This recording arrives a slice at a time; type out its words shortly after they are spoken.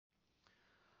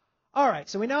All right,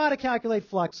 so we know how to calculate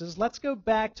fluxes. Let's go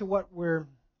back to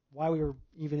why we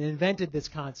even invented this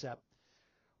concept.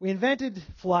 We invented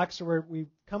flux, or we've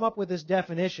come up with this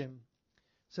definition,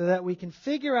 so that we can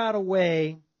figure out a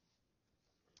way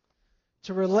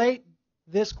to relate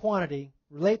this quantity,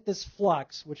 relate this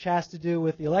flux, which has to do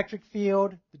with the electric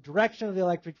field, the direction of the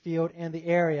electric field, and the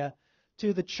area,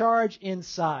 to the charge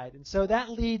inside. And so that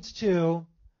leads to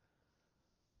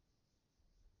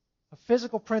a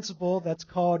physical principle that's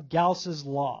called Gauss's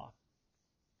law.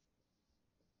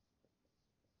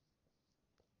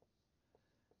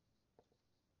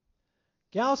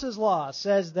 Gauss's law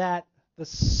says that the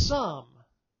sum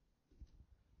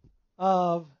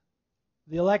of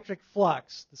the electric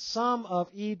flux, the sum of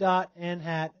E dot n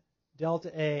hat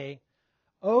delta A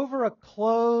over a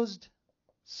closed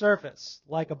surface,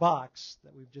 like a box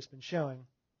that we've just been showing,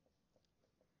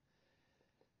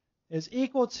 is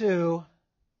equal to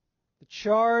the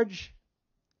charge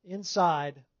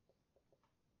inside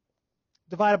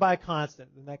divided by a constant.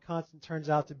 And that constant turns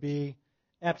out to be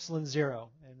epsilon 0.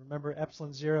 And remember,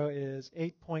 epsilon 0 is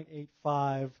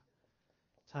 8.85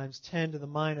 times 10 to the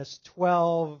minus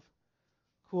 12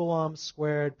 coulombs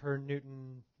squared per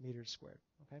Newton meters squared.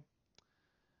 Okay?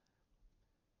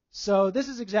 So this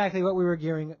is exactly what we were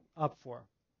gearing up for.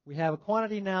 We have a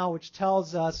quantity now which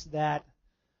tells us that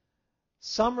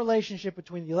some relationship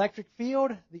between the electric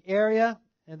field, the area,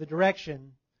 and the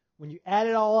direction, when you add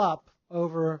it all up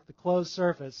over the closed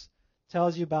surface,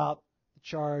 tells you about the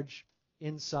charge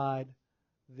inside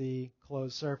the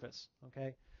closed surface.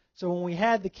 Okay? So when we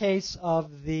had the case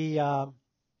of the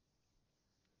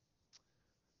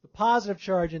positive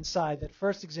charge inside, that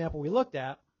first example we looked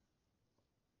at,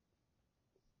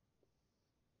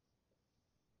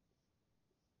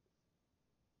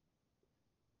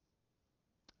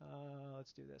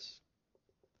 let's do this.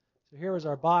 So here was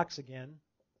our box again.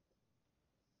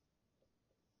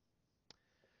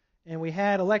 And we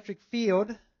had electric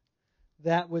field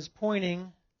that was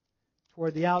pointing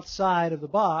toward the outside of the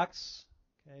box.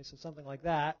 Okay, so something like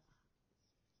that.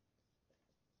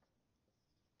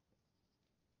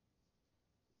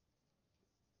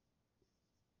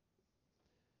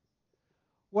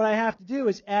 What I have to do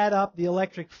is add up the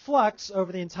electric flux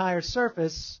over the entire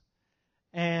surface,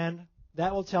 and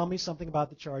that will tell me something about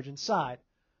the charge inside.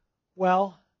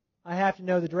 Well, I have to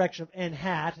know the direction of n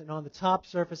hat, and on the top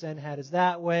surface n hat is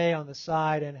that way, on the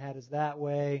side n hat is that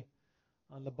way,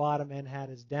 on the bottom n hat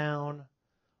is down,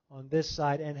 on this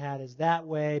side n hat is that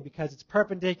way, because it's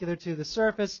perpendicular to the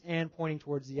surface and pointing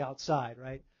towards the outside,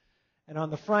 right? And on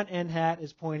the front n hat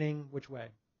is pointing which way?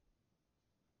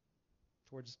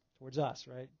 Towards us,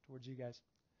 right? Towards you guys.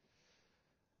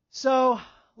 So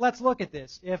let's look at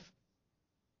this. If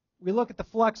we look at the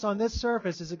flux on this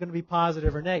surface, is it going to be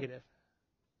positive or negative?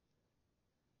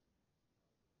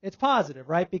 It's positive,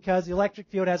 right? Because the electric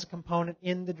field has a component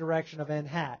in the direction of n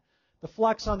hat. The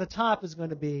flux on the top is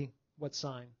going to be what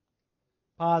sign?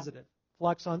 Positive.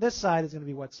 Flux on this side is going to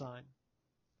be what sign?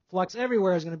 Flux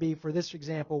everywhere is going to be, for this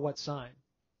example, what sign?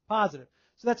 Positive.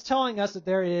 So that's telling us that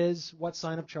there is what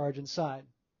sign of charge inside?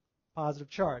 Positive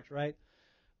charge, right?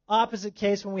 Opposite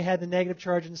case, when we had the negative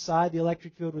charge inside, the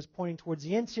electric field was pointing towards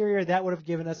the interior. That would have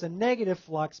given us a negative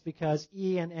flux because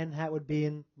E and n hat would be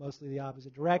in mostly the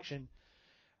opposite direction.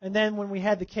 And then when we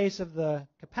had the case of the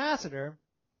capacitor,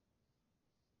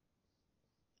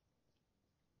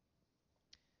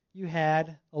 you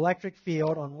had electric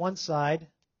field on one side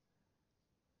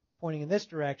pointing in this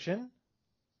direction.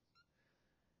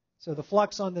 So the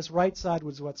flux on this right side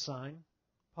was what sign?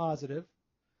 Positive.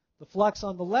 The flux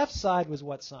on the left side was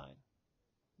what sign?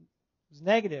 It was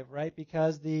negative, right?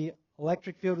 Because the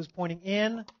electric field was pointing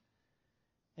in,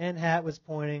 n hat was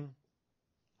pointing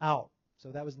out. So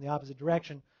that was in the opposite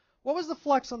direction. What was the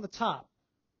flux on the top?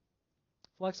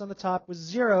 Flux on the top was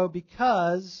 0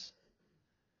 because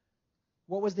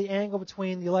what was the angle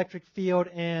between the electric field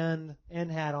and n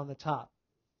hat on the top?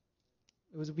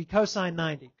 It would be cosine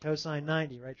 90. Cosine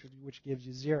 90, right, which gives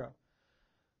you 0.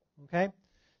 Okay?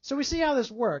 So we see how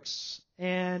this works,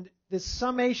 and this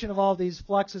summation of all these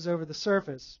fluxes over the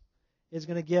surface is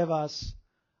going to give us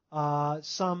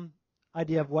some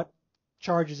idea of what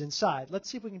charge is inside. Let's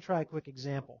see if we can try a quick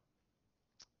example.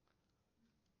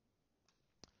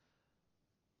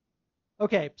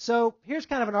 Okay, so here's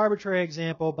kind of an arbitrary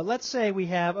example, but let's say we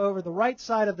have over the right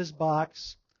side of this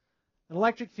box an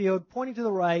electric field pointing to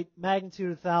the right, magnitude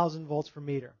 1,000 volts per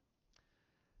meter.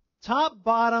 Top,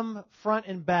 bottom, front,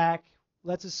 and back,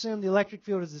 let's assume the electric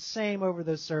field is the same over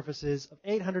those surfaces of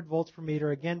 800 volts per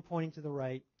meter, again pointing to the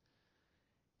right.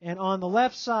 And on the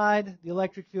left side, the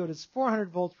electric field is 400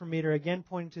 volts per meter, again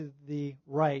pointing to the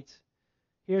right.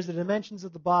 Here's the dimensions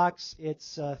of the box.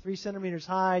 It's 3 centimeters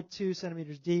high, 2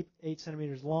 centimeters deep, 8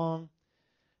 centimeters long.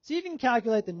 See if you can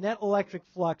calculate the net electric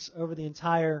flux over the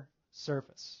entire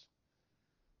surface.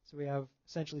 So we have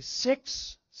essentially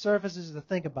 6 surfaces to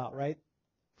think about, right?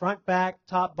 Front, back,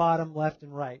 top, bottom, left,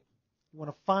 and right. You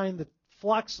want to find the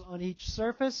flux on each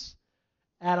surface,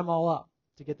 add them all up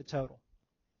to get the total.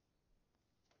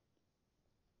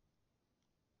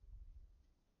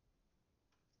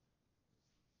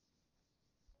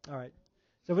 All right.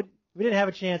 So we didn't have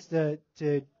a chance to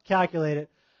calculate it,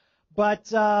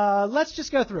 but let's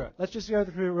just go through it. Let's just go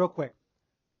through it real quick.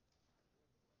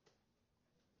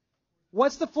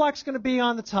 What's the flux going to be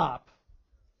on the top?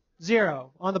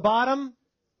 0. On the bottom?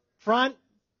 Front?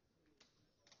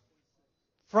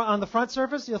 On the front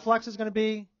surface, the flux is going to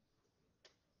be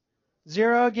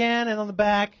 0 again, and on the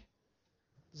back,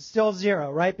 it's still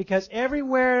 0, right? Because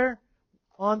everywhere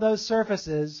on those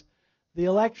surfaces, the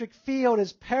electric field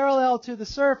is parallel to the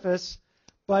surface,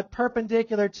 but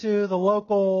perpendicular to the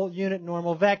local unit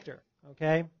normal vector,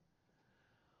 okay?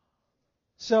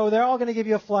 So they're all going to give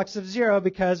you a flux of 0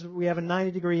 because we have a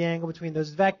 90-degree angle between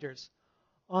those vectors.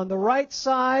 On the right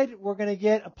side, we're going to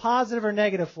get a positive or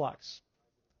negative flux.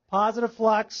 Positive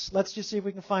flux, let's just see if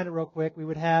we can find it real quick. We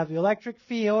would have the electric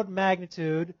field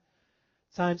magnitude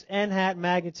times n hat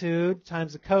magnitude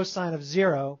times the cosine of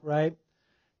 0, right?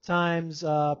 Times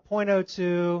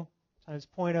 0.02 times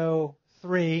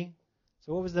 0.03.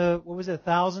 So what was it,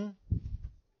 1,000?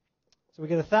 So we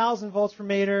get 1,000 volts per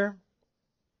meter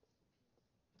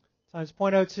times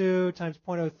 0.02 times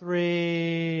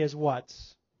 0.03 is what?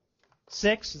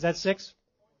 6? Is that 6?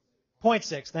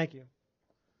 0.6, thank you.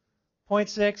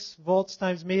 0.6 volts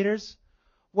times meters.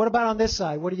 What about on this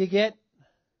side? What do you get?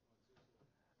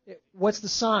 What's the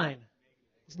sign?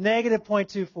 It's negative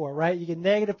 0.24, right? You get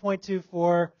negative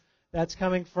 0.24. That's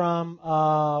coming from,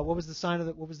 what was the sign of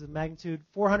what was the magnitude?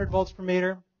 400 volts per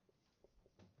meter.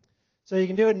 So you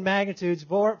can do it in magnitudes.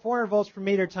 400 volts per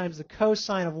meter times the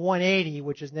cosine of 180,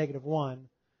 which is negative 1,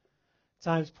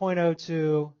 times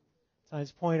 0.02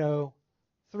 times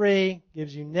 0.03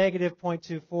 gives you negative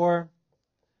 0.24.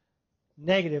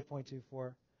 Negative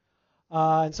 0.24.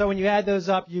 And so when you add those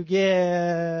up, you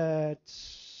get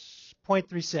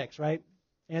 0.36, right?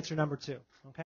 Answer number 2.